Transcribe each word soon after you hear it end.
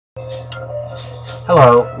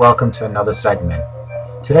Hello, welcome to another segment.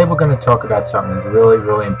 Today we're going to talk about something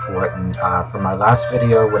really important. From my last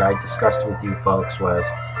video, what I discussed with you folks was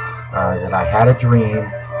that I had a dream,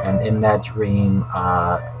 and in that dream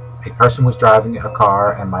a person was driving a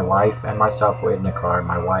car and my wife and myself were in the car.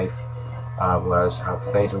 My wife was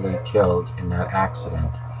fatally killed in that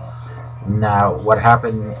accident. Now what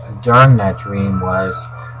happened during that dream was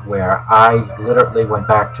where I literally went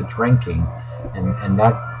back to drinking, and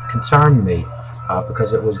that concerned me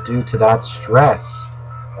because it was due to that stress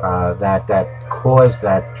that caused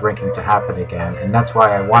that drinking to happen again. And that's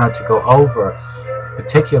why I wanted to go over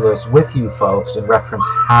particulars with you folks in reference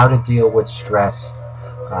how to deal with stress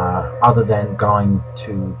other than going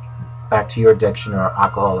back to your addiction or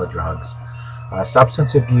alcohol or drugs.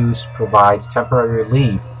 Substance abuse provides temporary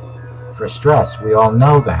relief for stress. We all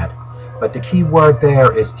know that. But the key word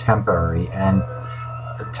there is temporary, and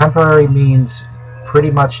temporary means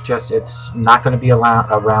pretty much just it's not going to be around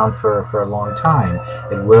for a long time.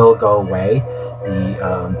 It will go away.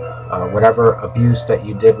 Whatever abuse that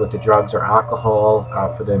you did with the drugs or alcohol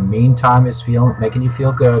for the meantime is making you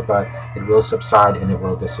feel good, but it will subside and it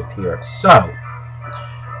will disappear. So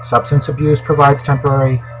substance abuse provides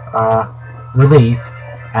temporary relief,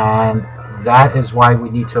 and that is why we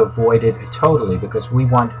need to avoid it totally, because we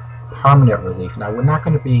want permanent relief. Now we're not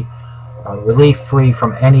going to be relief-free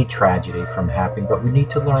from any tragedy from happening, but we need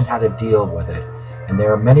to learn how to deal with it. And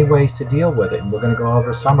there are many ways to deal with it, and we're going to go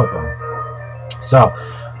over some of them. So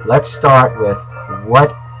let's start with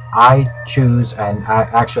what I choose, and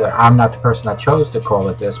I'm not the person that chose to call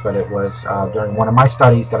it this, but it was during one of my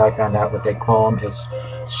studies that I found out what they call them is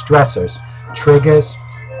stressors, triggers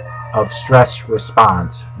of stress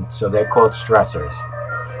response. So they're called stressors.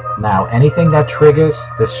 Now, anything that triggers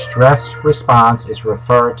the stress response is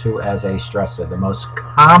referred to as a stressor. The most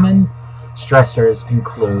common stressors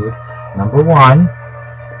include, number one,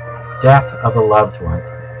 death of a loved one.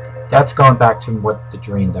 That's going back to the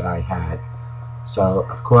dream that I had. So,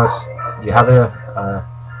 of course, you have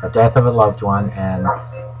a death of a loved one, and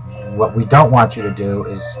what we don't want you to do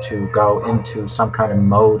is to go into some kind of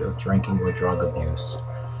mode of drinking or drug abuse.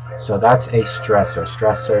 So that's a stressor.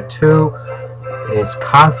 Stressor two is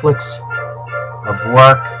conflicts of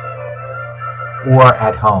work or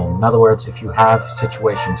at home. In other words, if you have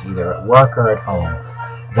situations either at work or at home,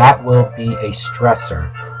 that will be a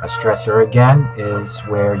stressor. A stressor, again, is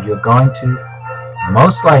where you're going to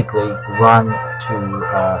most likely run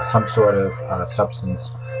to some sort of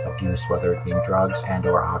substance abuse, whether it be drugs and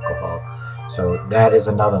or alcohol. So that is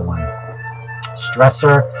another one.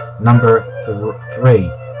 Stressor number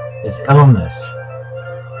three is illness.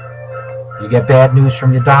 You get bad news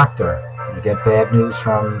from your doctor. You get bad news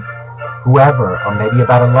from whoever, or maybe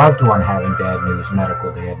about a loved one having bad news,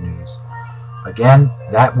 medical bad news. Again,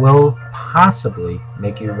 that will possibly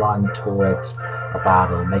make you run towards a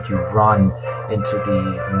bottle, make you run into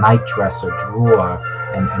the night dresser drawer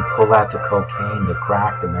and pull out the cocaine, the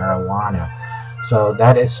crack, the marijuana. So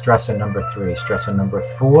that is stressor number three. Stressor number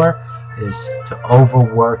four is to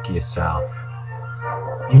overwork yourself.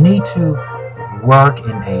 You need to work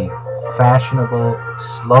in a fashionable,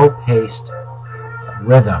 slow-paced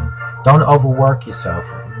rhythm. Don't overwork yourself.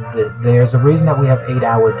 There's a reason that we have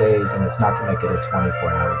 8-hour days, and it's not to make it a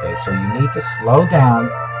 24-hour day. So you need to slow down,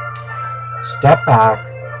 step back,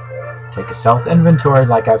 take a self-inventory,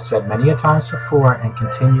 like I've said many a times before, and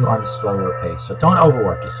continue on a slower pace. So don't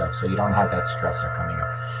overwork yourself so you don't have that stressor coming up.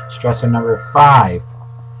 Stressor number five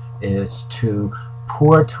is to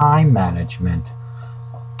poor time management.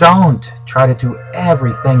 Don't try to do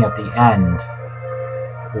everything at the end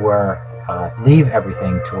or leave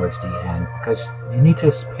everything towards the end, because you need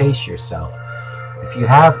to pace yourself. If you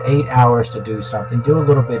have 8 hours to do something, do a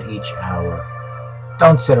little bit each hour.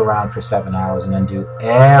 Don't sit around for 7 hours and then do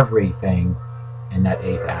everything in that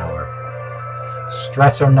 8th hour.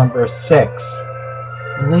 Stressor number six,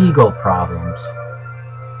 legal problems.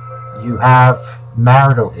 You have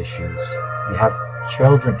marital issues. You have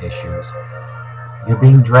children issues. You're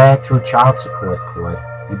being dragged through child support court.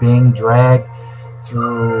 You're being dragged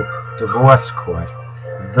through divorce court.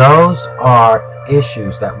 Those are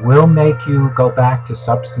issues that will make you go back to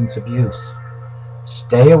substance abuse.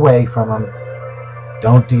 Stay away from them.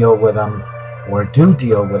 Don't deal with them, or do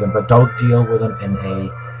deal with them, but don't deal with them in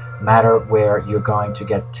a matter where you're going to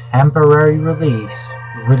get temporary relief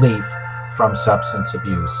from substance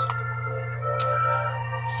abuse.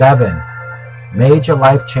 7. Major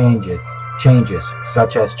life changes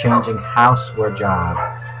such as changing house or job.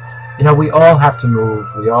 You know, we all have to move.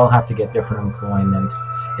 We all have to get different employment.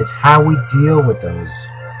 It's how we deal with those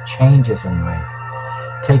changes in life.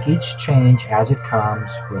 Take each change as it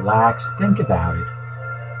comes, relax, think about it.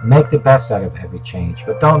 Make the best out of every change,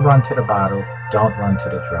 but don't run to the bottle, don't run to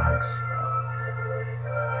the drugs.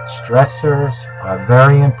 Stressors are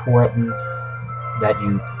very important that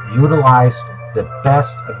you utilize the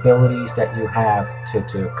best abilities that you have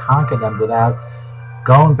to conquer them without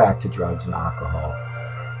going back to drugs and alcohol.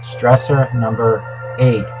 Stressor number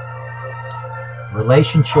 8,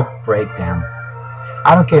 relationship breakdown.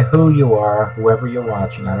 I don't care who you are, whoever you're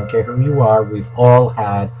watching, I don't care who you are, we've all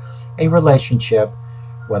had a relationship,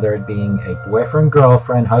 whether it being a boyfriend,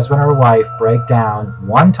 girlfriend, husband, or wife, break down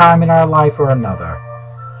one time in our life or another.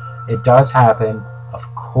 It does happen. Of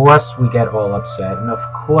course we get all upset, and of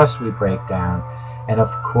course we break down, and of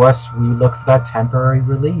course we look for that temporary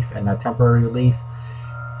relief, and that temporary relief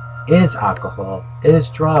is alcohol, is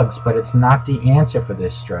drugs, but it's not the answer for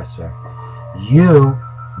this stressor. You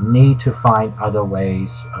need to find other ways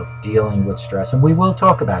of dealing with stress, and we will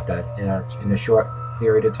talk about that in a short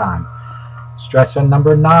period of time. Stressor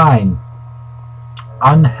number 9,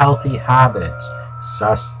 unhealthy habits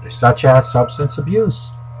such as substance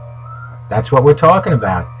abuse. That's what we're talking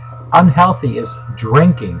about. Unhealthy is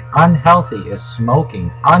drinking, unhealthy is smoking,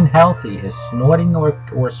 unhealthy is snorting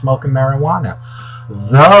or smoking marijuana.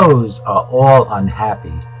 Those are all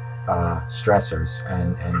unhappy stressors,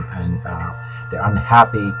 and they're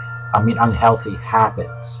unhealthy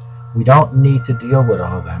habits. We don't need to deal with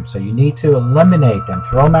all of them, so you need to eliminate them,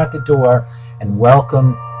 throw them out the door, and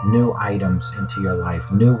welcome new items into your life,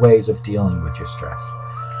 new ways of dealing with your stress.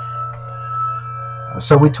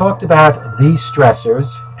 So we talked about these stressors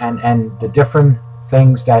and the different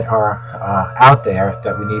things that are out there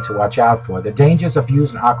that we need to watch out for. The dangers of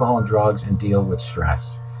using alcohol and drugs and deal with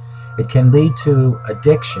stress. It can lead to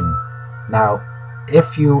addiction. Now,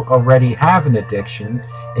 if you already have an addiction,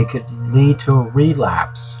 it could lead to a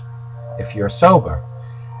relapse if you're sober.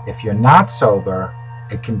 If you're not sober,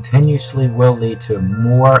 it continuously will lead to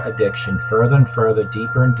more addiction, further and further,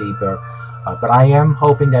 deeper and deeper. But I am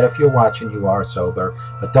hoping that if you're watching, you are sober.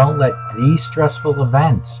 But don't let these stressful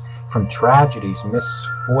events from tragedies,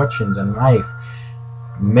 misfortunes in life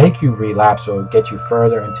make you relapse or get you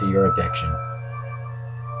further into your addiction.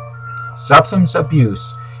 Substance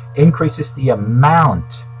abuse increases the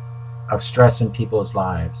amount of stress in people's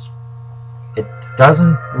lives. It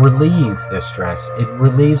doesn't relieve the stress, it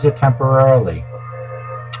relieves it temporarily.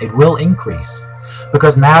 It will increase,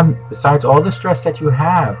 because now, besides all the stress that you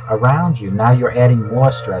have around you, now you're adding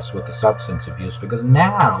more stress with the substance abuse, because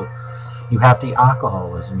now you have the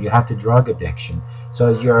alcoholism, you have the drug addiction.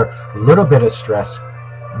 So your little bit of stress,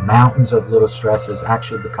 mountains of little stress, is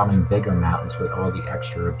actually becoming bigger mountains with all the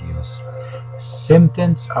extra abuse.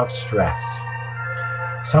 Symptoms of stress.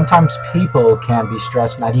 Sometimes people can be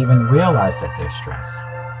stressed, not even realize that they're stressed.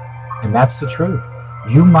 And that's the truth.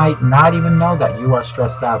 You might not even know that you are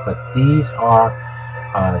stressed out, but these are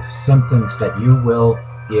symptoms that you will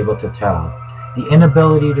be able to tell. The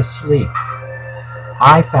inability to sleep.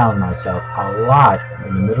 I found myself a lot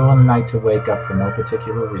in the middle of the night to wake up for no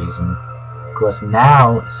particular reason. Of course,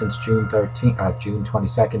 now, since June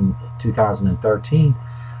 22nd, 2013,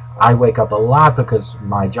 I wake up a lot because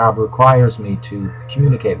my job requires me to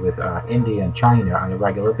communicate with India and China on a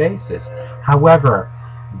regular basis. However,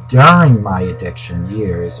 during my addiction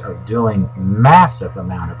years of doing massive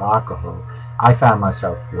amount of alcohol, I found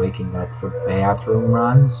myself waking up for bathroom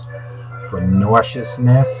runs, for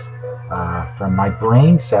nauseousness, from my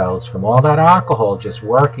brain cells, from all that alcohol just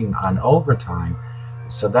working on overtime.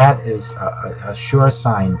 So that is a sure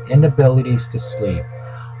sign. Inabilities to sleep,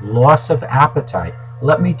 loss of appetite.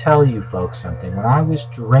 Let me tell you folks something. When I was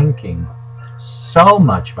drinking so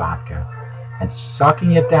much vodka and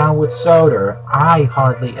sucking it down with soda, I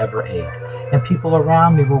hardly ever ate. And people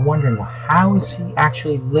around me were wondering, well, how does he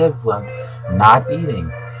actually live when not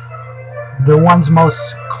eating? The ones most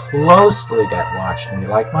closely that watched me,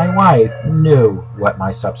 like my wife, knew what my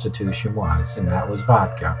substitution was, and that was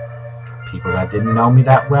vodka. People that didn't know me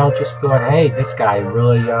that well just thought, hey, this guy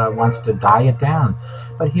really wants to diet down.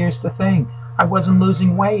 But here's the thing. I wasn't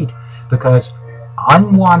losing weight because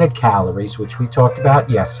unwanted calories, which we talked about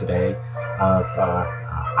yesterday, of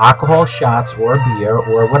alcohol shots or beer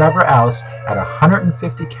or whatever else, at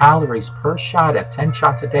 150 calories per shot at 10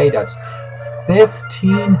 shots a day, that's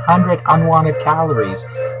 1,500 unwanted calories.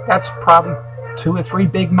 That's probably 2 or 3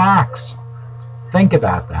 Big Macs. Think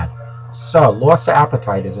about that. So, loss of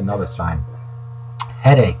appetite is another sign.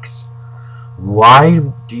 Headaches. Why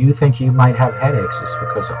do you think you might have headaches? It's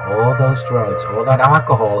because of all those drugs, all that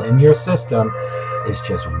alcohol in your system is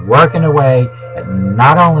just working away at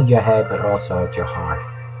not only your head but also at your heart.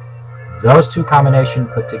 Those two combinations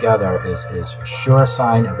put together is a sure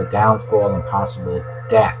sign of a downfall and possible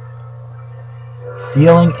death.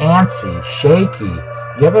 Feeling antsy, shaky.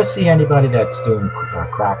 You ever see anybody that's doing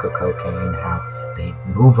crack or cocaine, how they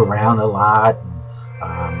move around a lot,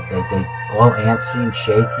 and they all antsy and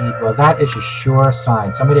shaky? Well, that is a sure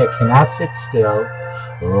sign. Somebody that cannot sit still,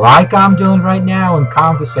 like I'm doing right now and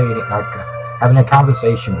having a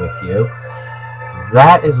conversation with you.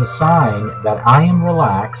 That is a sign that I am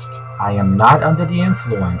relaxed. I am not under the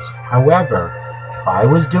influence. However, if I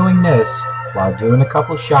was doing this while doing a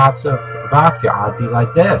couple shots of vodka, I'd be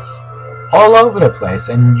like this, all over the place,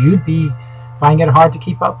 and you'd be finding it hard to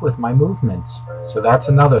keep up with my movements. So that's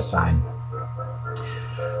another sign.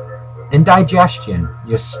 Indigestion.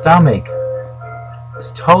 Your stomach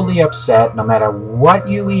is totally upset no matter what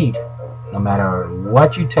you eat, no matter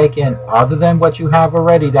what you take in, other than what you have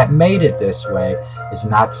already that made it this way, is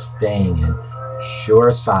not staying in.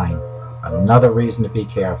 Sure sign. Another reason to be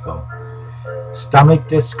careful. Stomach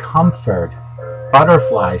discomfort,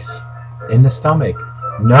 butterflies in the stomach,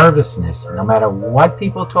 nervousness. No matter what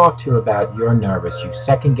people talk to you about, you're nervous. You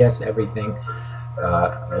second guess everything.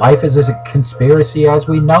 Life is a conspiracy as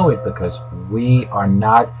we know it, because we are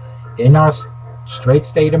not in our straight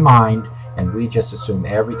state of mind, and we just assume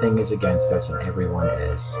everything is against us, and everyone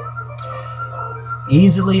is.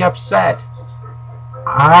 Easily upset.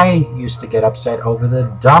 I used to get upset over the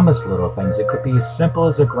dumbest little things. It could be as simple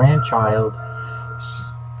as a grandchild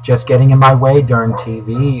just getting in my way during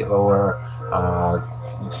TV, or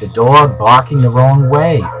the dog barking the wrong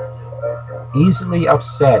way. Easily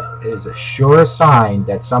upset is a sure sign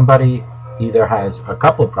that somebody either has a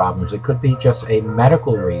couple of problems. It could be just a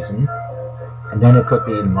medical reason, and then it could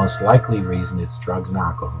be the most likely reason it's drugs and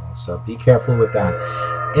alcohol. So be careful with that.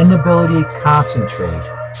 Inability to concentrate.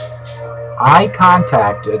 Eye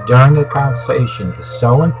contact during a conversation is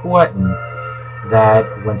so important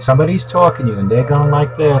that when somebody's talking to you and they're going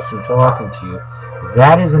like this and talking to you,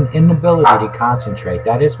 that is an inability to concentrate.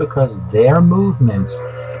 That is because their movements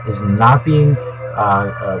is not being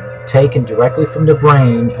taken directly from the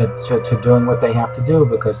brain to doing what they have to do,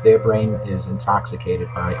 because their brain is intoxicated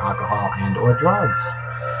by alcohol and or drugs.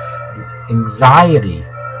 Anxiety.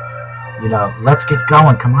 You know, let's get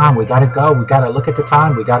going. Come on, we gotta go. We gotta look at the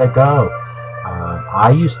time. We gotta go.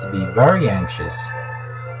 I used to be very anxious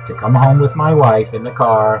to come home with my wife in the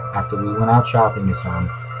car after we went out shopping or something,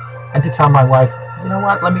 and to tell my wife, you know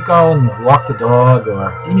what, let me go and walk the dog,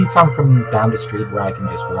 or do you need something from down the street where I can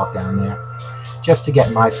just walk down there, just to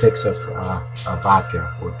get my fix of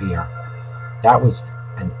vodka or beer. That was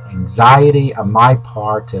an anxiety on my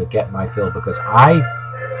part to get my fill, because I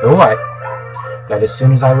thought that as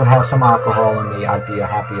soon as I would have some alcohol in me, I'd be a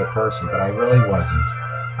happier person, but I really wasn't.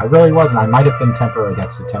 I really wasn't. I might have been temporary.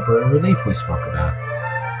 That's the temporary relief we spoke about.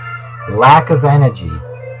 Lack of energy.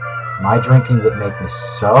 My drinking would make me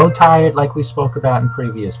so tired, like we spoke about in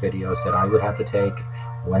previous videos, that I would have to take,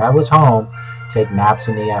 when I was home, take naps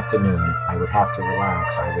in the afternoon. I would have to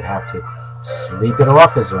relax. I would have to sleep it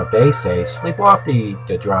off, is what they say. Sleep off the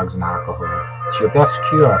drugs and alcohol. It's your best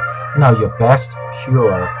cure. No, your best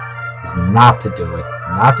cure is not to do it.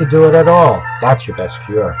 Not to do it at all. That's your best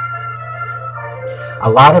cure. A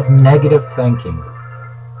lot of negative thinking.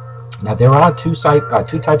 Now, there are two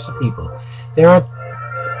types of people.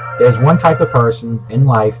 There's one type of person in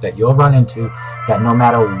life that you'll run into that no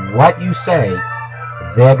matter what you say,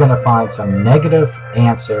 they're going to find some negative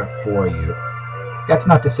answer for you. That's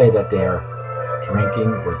not to say that they're drinking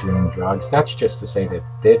or doing drugs. That's just to say that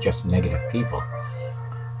they're just negative people.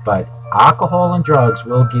 But alcohol and drugs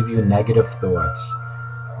will give you negative thoughts.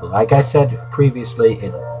 Like I said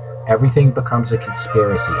previously, everything becomes a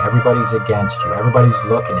conspiracy. Everybody's against you. Everybody's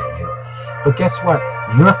looking at you. But guess what?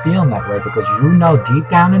 You're feeling that way because you know deep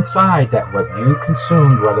down inside that what you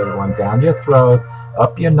consumed, whether it went down your throat,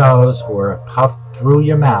 up your nose, or puffed through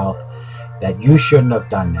your mouth, that you shouldn't have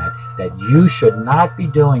done that. That you should not be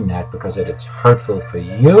doing that, because it's hurtful for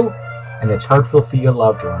you and it's hurtful for your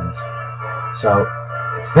loved ones. So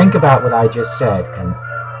think about what I just said. And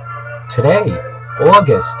today,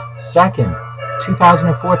 August 2nd,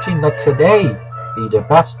 2014, let today be the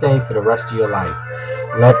best day for the rest of your life.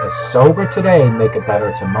 Let a sober today make a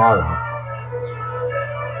better tomorrow.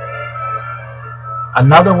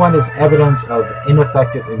 Another one is evidence of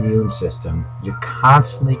ineffective immune system. You're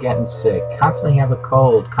constantly getting sick, constantly have a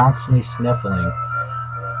cold, constantly sniffling.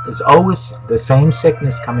 There's always the same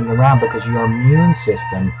sickness coming around because your immune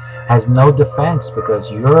system has no defense,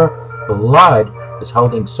 because your blood is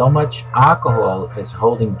holding so much alcohol, is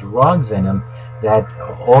holding drugs in them, that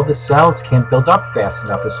all the cells can't build up fast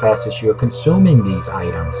enough as fast as you're consuming these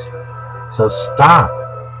items. So stop.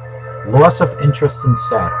 Loss of interest in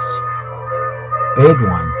sex. Big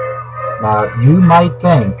one. Now, you might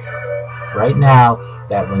think right now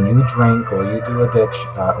that when you drink or you do addiction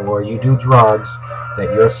or you do drugs,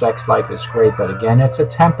 that your sex life is great, but again, it's a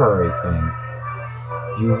temporary thing.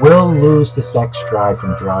 You will lose the sex drive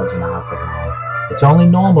from drugs and alcohol. It's only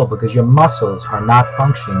normal because your muscles are not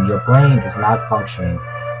functioning, your brain is not functioning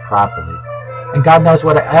properly. And God knows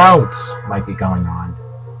what else might be going on.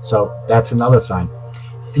 So that's another sign.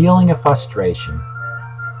 Feeling of frustration.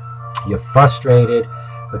 You're frustrated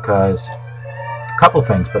because a couple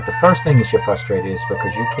things, but the first thing is you're frustrated is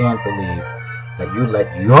because you can't believe that you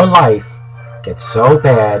let your life get so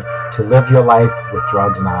bad to live your life with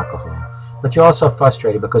drugs and alcohol. But you're also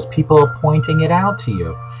frustrated because people are pointing it out to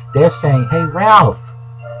you. They're saying, hey, Ralph,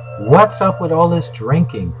 what's up with all this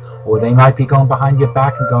drinking? Or they might be going behind your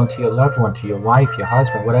back and going to your loved one, to your wife, your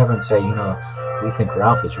husband, whatever, and say, you know, we think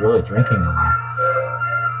Ralph is really drinking a lot.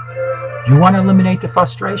 You want to eliminate the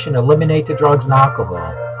frustration, eliminate the drugs and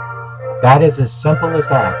alcohol. That is as simple as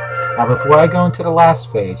that. Now, before I go into the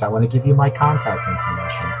last phase, I want to give you my contact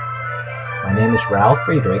information. My name is Ralf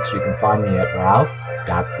Friedrichs. You can find me at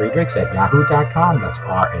ralf.friedrichs@yahoo.com. That's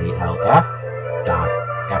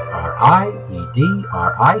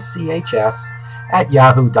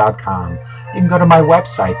ralf.friedrichs@yahoo.com. You can go to my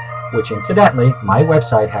website, which incidentally, my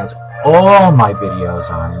website has all my videos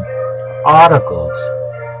on it, articles,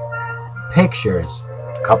 pictures,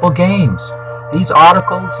 a couple games. These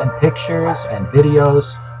articles and pictures and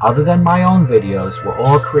videos, other than my own videos, were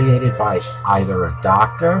all created by either a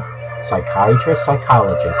doctor, psychiatrist,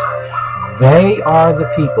 psychologist. They are the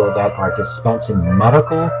people that are dispensing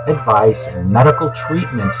medical advice and medical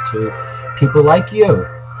treatments to people like you.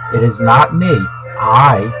 It is not me.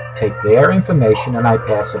 I take their information and I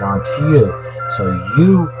pass it on to you, so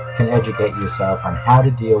you can educate yourself on how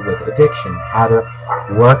to deal with addiction, how to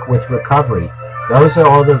work with recovery. Those are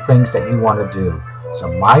all the things that you want to do. So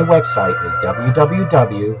my website is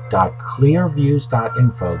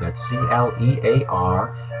www.clearviews.info. That's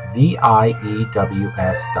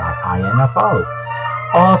CLEARVIEWS.info.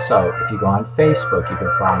 Also, if you go on Facebook, you can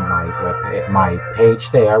find my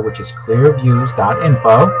page there, which is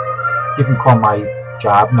clearviews.info. You can call my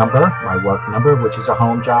job number, my work number, which is a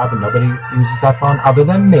home job, and nobody uses that phone other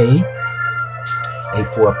than me,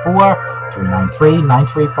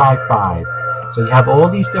 844-393-9355. So you have all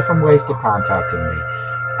these different ways to contacting me.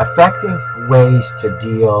 Effective ways to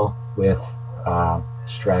deal with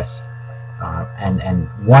stress, and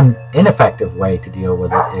one ineffective way to deal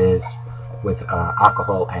with it is with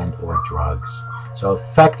alcohol and or drugs. So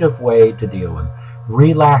effective way to deal with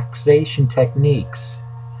relaxation techniques.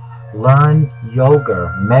 Learn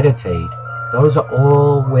yoga, meditate. Those are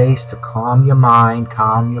all ways to calm your mind,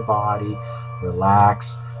 calm your body,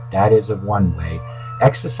 relax. That is one way.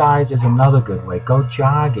 Exercise is another good way. Go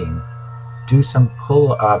jogging. Do some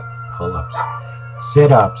pull-ups,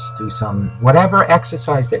 sit-ups, do some whatever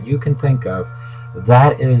exercise that you can think of.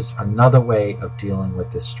 That is another way of dealing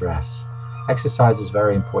with the stress. Exercise is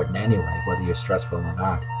very important anyway, whether you're stressful or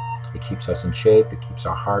not. It keeps us in shape. It keeps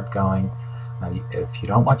our heart going. Now, if you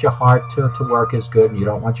don't want your heart to work as good, and you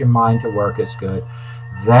don't want your mind to work as good,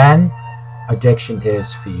 then addiction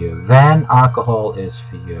is for you. Then alcohol is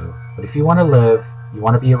for you. But if you want to live, you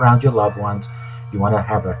want to be around your loved ones, you want to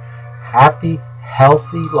have a happy,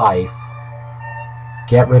 healthy life,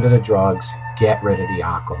 get rid of the drugs, get rid of the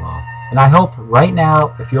alcohol. And I hope right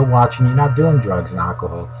now, if you're watching, you're not doing drugs and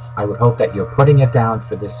alcohol. I would hope that you're putting it down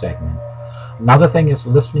for this segment. Another thing is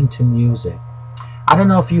listening to music. I don't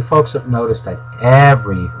know if you folks have noticed that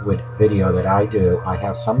every video that I do, I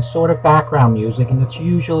have some sort of background music, and it's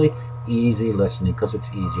usually easy listening because it's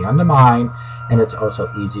easy on the mind, and it's also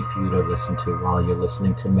easy for you to listen to while you're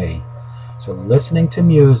listening to me. So listening to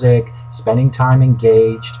music, spending time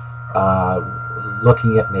engaged,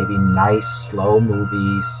 looking at maybe nice, slow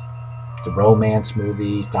movies, the romance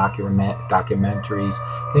movies, documentaries,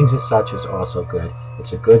 things as such is also good.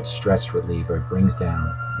 It's a good stress reliever. It brings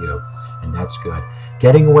down you, and that's good.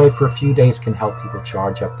 Getting away for a few days can help people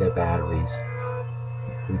charge up their batteries.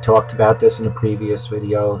 We talked about this in a previous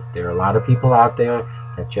video. There are a lot of people out there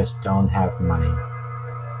that just don't have money.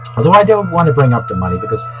 Although I don't want to bring up the money,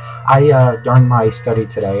 because during my study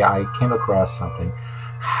today, I came across something.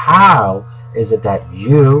 How is it that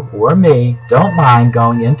you or me don't mind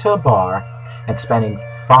going into a bar and spending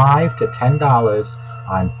 $5 to $10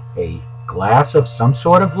 on a glass of some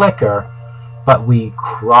sort of liquor, but we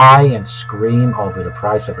cry and scream over the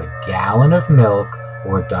price of a gallon of milk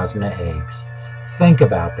or a dozen of eggs? Think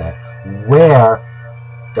about that. Where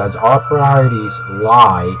does our priorities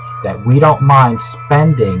lie that we don't mind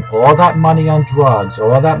spending all that money on drugs,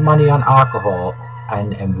 all that money on alcohol,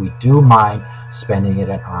 and we do mind spending it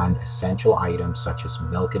on essential items such as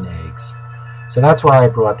milk and eggs. So that's why I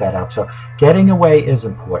brought that up. So getting away is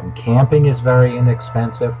important. Camping is very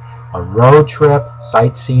inexpensive. A road trip,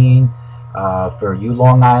 sightseeing, for you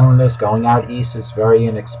Long Islanders, going out east is very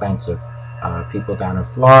inexpensive. People down in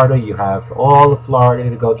Florida, you have all of Florida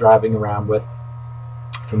to go driving around with.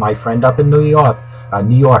 For my friend up in New York,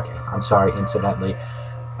 incidentally,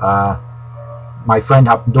 my friend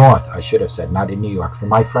up north, I should have said, not in New York. For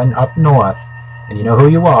my friend up north, and you know who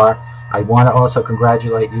you are, I want to also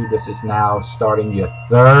congratulate you. This is now starting your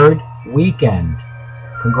 3rd weekend.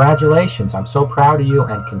 Congratulations. I'm so proud of you,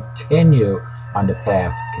 and continue on the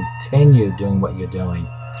path. Continue doing what you're doing.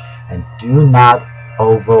 And do not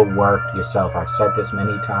overwork yourself. I've said this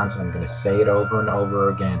many times, and I'm going to say it over and over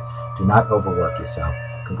again. Do not overwork yourself.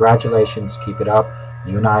 Congratulations. Keep it up.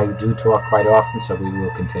 You and I do talk quite often, so we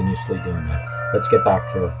will continuously doing that. Let's get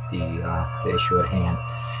back to the issue at hand.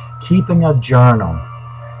 Keeping a journal.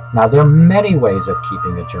 Now, there are many ways of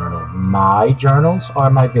keeping a journal. My journals are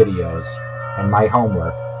my videos and my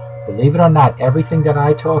homework. Believe it or not, everything that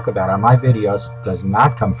I talk about on my videos does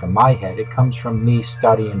not come from my head. It comes from me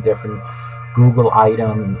studying different Google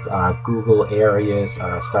items, Google areas,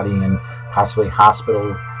 studying possibly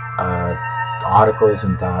hospital articles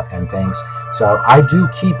and things. So I do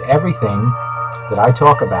keep everything that I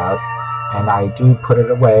talk about, and I do put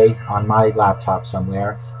it away on my laptop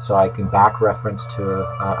somewhere so I can back reference to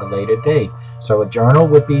a later date. So a journal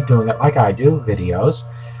would be doing it like I do, videos.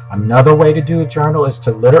 Another way to do a journal is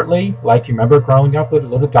to literally, like you remember growing up with a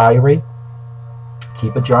little diary,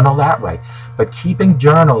 keep a journal that way. But keeping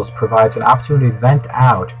journals provides an opportunity to vent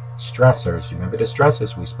out stressors. You remember the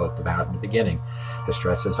stressors we spoke about in the beginning. The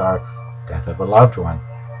stresses are death of a loved one.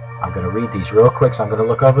 I'm going to read these real quick, so I'm going to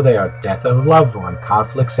look over there. Death of a loved one,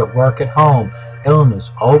 conflicts at work, at home,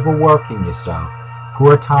 illness, overworking yourself,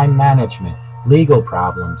 poor time management, legal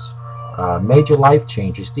problems, major life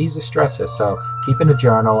changes. These are stressors. So keeping a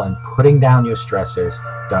journal and putting down your stressors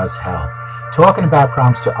does help. Talking about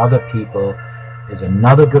problems to other people is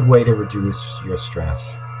another good way to reduce your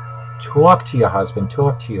stress. Talk to your husband,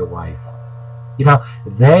 talk to your wife. You know,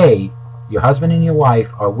 your husband and your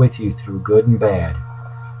wife, are with you through good and bad.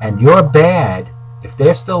 And your bad, if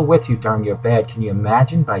they're still with you during your bad, can you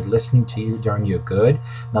imagine by listening to you during your good?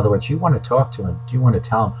 In other words, you want to talk to them, you want to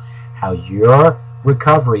tell them how your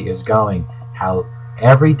recovery is going, how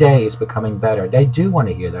every day is becoming better. They do want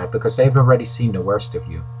to hear that because they've already seen the worst of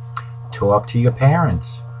you. Talk to your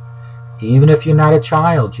parents. Even if you're not a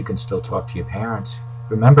child, you can still talk to your parents.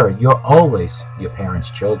 Remember, you're always your parents'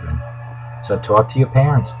 children. So talk to your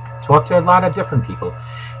parents. Talk to a lot of different people.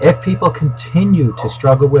 If people continue to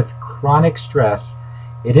struggle with chronic stress,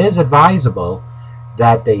 it is advisable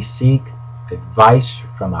that they seek advice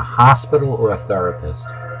from a hospital or a therapist.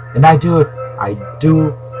 And I do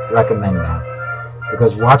recommend that,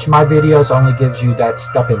 because watching my videos only gives you that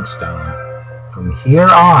stepping stone. From here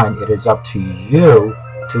on, it is up to you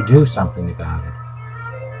to do something about it.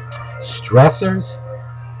 Stressors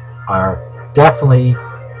are definitely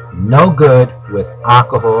no good with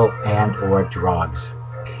alcohol and or drugs,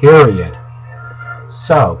 period.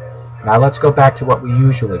 So now let's go back to what we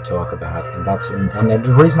usually talk about, and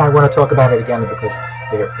the reason I want to talk about it again is because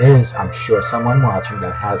there is, I'm sure, someone watching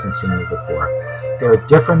that hasn't seen me before. There are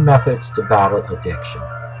different methods to battle addiction.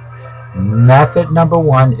 Method number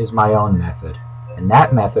 1 is my own method, and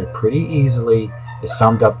that method pretty easily is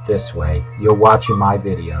summed up this way. You're watching my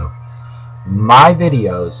video. My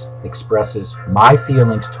videos expresses my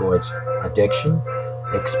feelings towards addiction,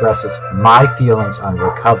 expresses my feelings on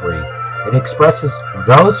recovery. It expresses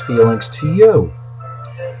those feelings to you.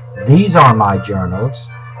 These are my journals.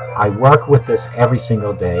 I work with this every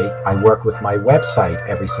single day. I work with my website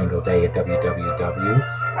every single day at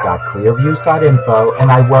www.clearviews.info,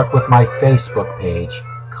 and I work with my Facebook page,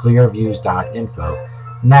 clearviews.info.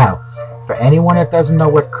 Now, for anyone that doesn't know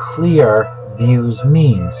what Clear Views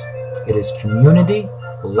means, it is community,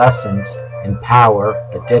 lessons, empower,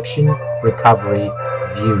 addiction, recovery,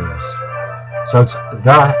 views. So it's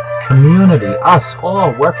the community, us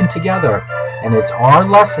all working together, and it's our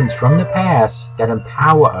lessons from the past that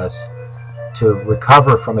empower us to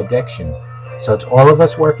recover from addiction. So it's all of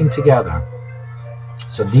us working together.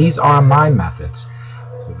 So these are my methods.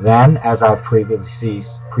 Then, as I've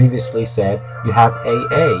previously said, you have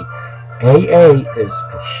AA. AA is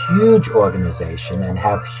a huge organization and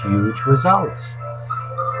have huge results.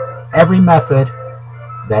 Every method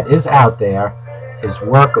that is out there is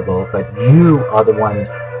workable, but you are the one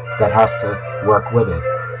that has to work with it.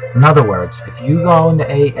 In other words, if you go into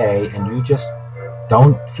AA and you just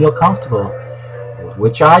don't feel comfortable,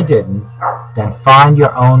 which I didn't, then find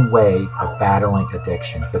your own way of battling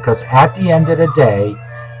addiction. Because at the end of the day,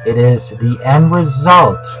 it is the end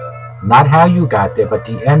result, not how you got there, but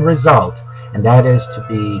the end result, and that is to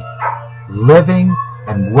be living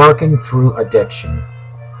and working through addiction.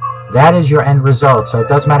 That is your end result. So it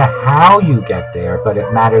doesn't matter how you get there, but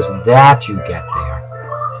it matters that you get there.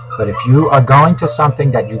 But if you are going to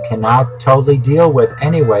something that you cannot totally deal with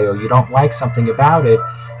anyway, or you don't like something about it,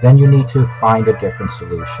 then you need to find a different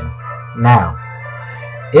solution. Now,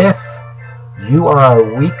 if you are a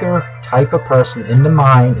weaker type of person in the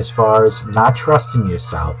mind as far as not trusting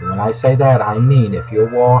yourself, and when I say that, I mean if you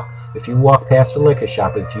walk past a liquor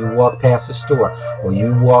shop, if you walk past a store, or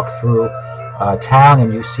you walk through town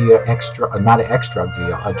and you see a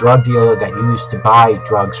drug dealer that you used to buy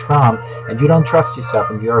drugs from, and you don't trust yourself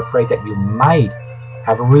and you're afraid that you might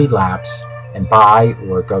have a relapse and buy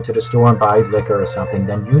or go to the store and buy liquor or something,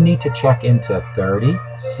 then you need to check into 30,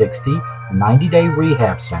 60, 90-day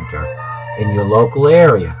rehab center in your local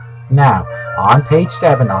area. Now, on page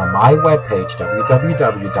 7 on my webpage,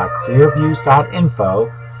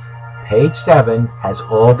 www.clearviews.info, page 7 has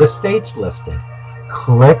all the states listed.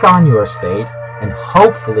 Click on your state, and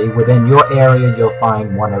hopefully within your area you'll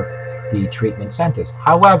find one of the treatment centers.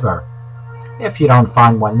 However, if you don't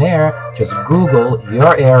find one there, just Google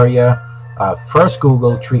your area. First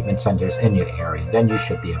Google treatment centers in your area, then you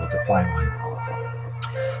should be able to find one.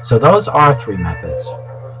 So those are 3 methods.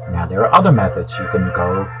 Now there are other methods you can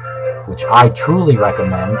go, which I truly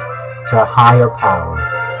recommend, to a higher power.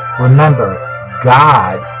 Remember,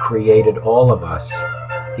 God created all of us.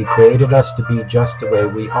 He created us to be just the way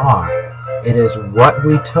we are. It is what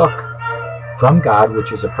we took from God,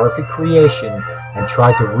 which is a perfect creation, and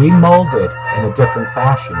tried to remold it in a different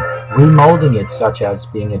fashion. Remolding it such as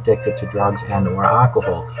being addicted to drugs and or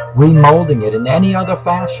alcohol. Remolding it in any other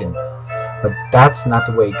fashion. But that's not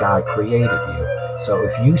the way God created you. So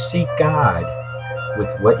if you seek God with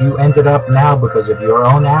what you ended up now because of your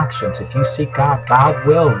own actions, if you seek God, God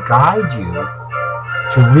will guide you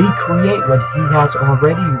to recreate what He has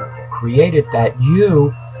already created that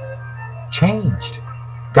you changed.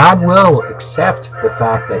 God will accept the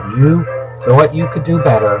fact that you thought you could do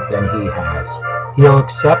better than He has. He'll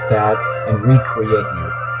accept that and recreate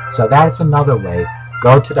you. So that's another way.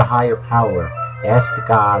 Go to the higher power. Ask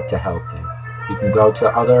God to help you. You can go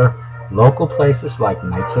to other local places like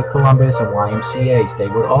Knights of Columbus and YMCAs. They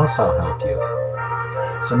would also help you.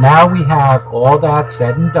 So now we have all that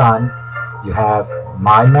said and done. You have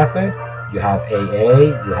my method, you have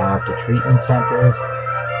AA, you have the treatment centers,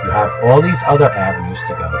 you have all these other avenues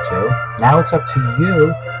to go to. Now it's up to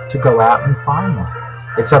you to go out and find one.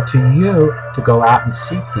 It's up to you to go out and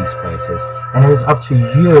seek these places. And it is up to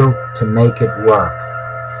you to make it work.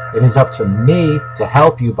 It is up to me to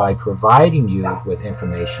help you by providing you with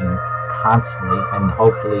information constantly and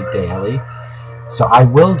hopefully daily. So I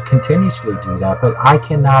will continuously do that, but I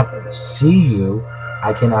cannot see you,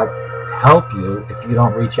 I cannot help you if you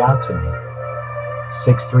don't reach out to me.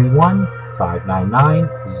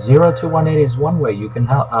 631-599-0218 is one way you can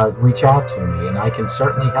reach out to me, and I can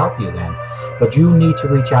certainly help you then. But you need to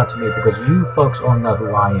reach out to me because you folks all know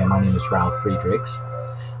who I am. My name is Ralf Friedrichs.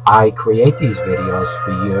 I create these videos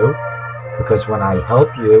for you because when I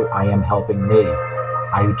help you, I am helping me.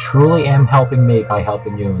 I truly am helping me by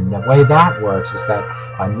helping you. And the way that works is that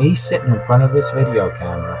by me sitting in front of this video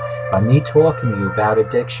camera, by me talking to you about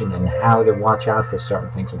addiction and how to watch out for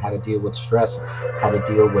certain things and how to deal with stress, how to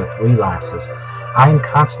deal with relapses, I am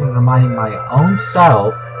constantly reminding my own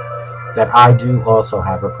self that I do also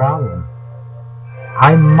have a problem.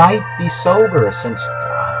 I might be sober since,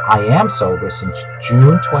 I am sober since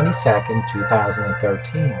June 22nd,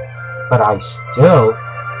 2013, but I still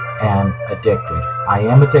am addicted. I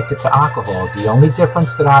am addicted to alcohol. The only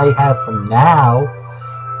difference that I have from now,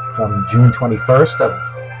 from June 21st,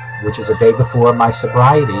 which is a day before my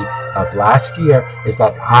sobriety of last year, is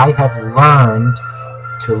that I have learned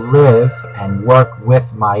to live and work with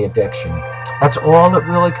my addiction. That's all it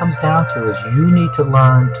really comes down to, is you need to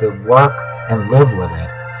learn to work and live with it.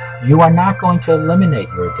 You are not going to eliminate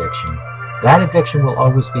your addiction. That addiction will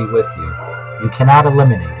always be with you. You cannot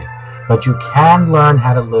eliminate it. But you can learn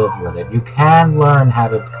how to live with it. You can learn how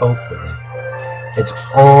to cope with it. It's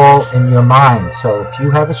all in your mind. So if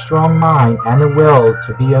you have a strong mind and a will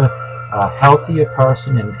to be a healthier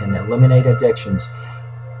person and eliminate addictions,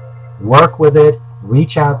 work with it,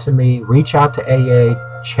 reach out to me, reach out to AA,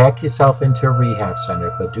 check yourself into a rehab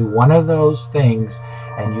center. But do one of those things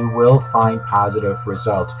and you will find positive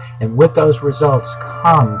results. And with those results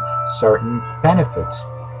come certain benefits.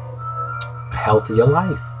 healthier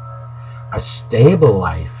life, a stable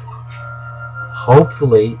life.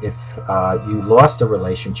 Hopefully, if you lost a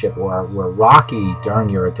relationship or were rocky during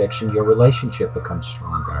your addiction, your relationship becomes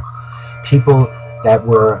stronger. People that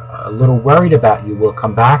were a little worried about you will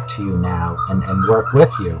come back to you now and work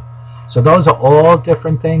with you. So those are all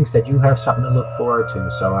different things that you have something to look forward to.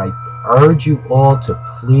 So I urge you all to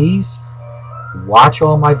please watch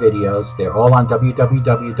all my videos. They're all on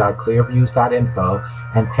www.clearviews.info,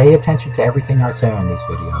 and pay attention to everything I say on these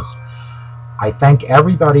videos. I thank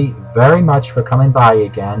everybody very much for coming by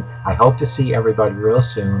again. I hope to see everybody real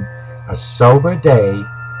soon. A sober day,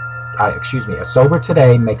 a sober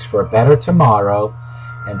today makes for a better tomorrow.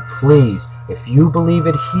 And please, if you believe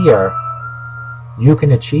it here, you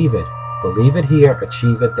can achieve it. Believe it here,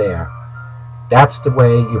 achieve it there. That's the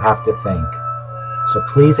way you have to think. So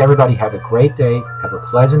please, everybody, have a great day, have a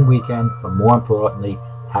pleasant weekend, but more importantly,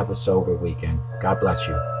 have a sober weekend. God bless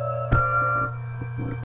you.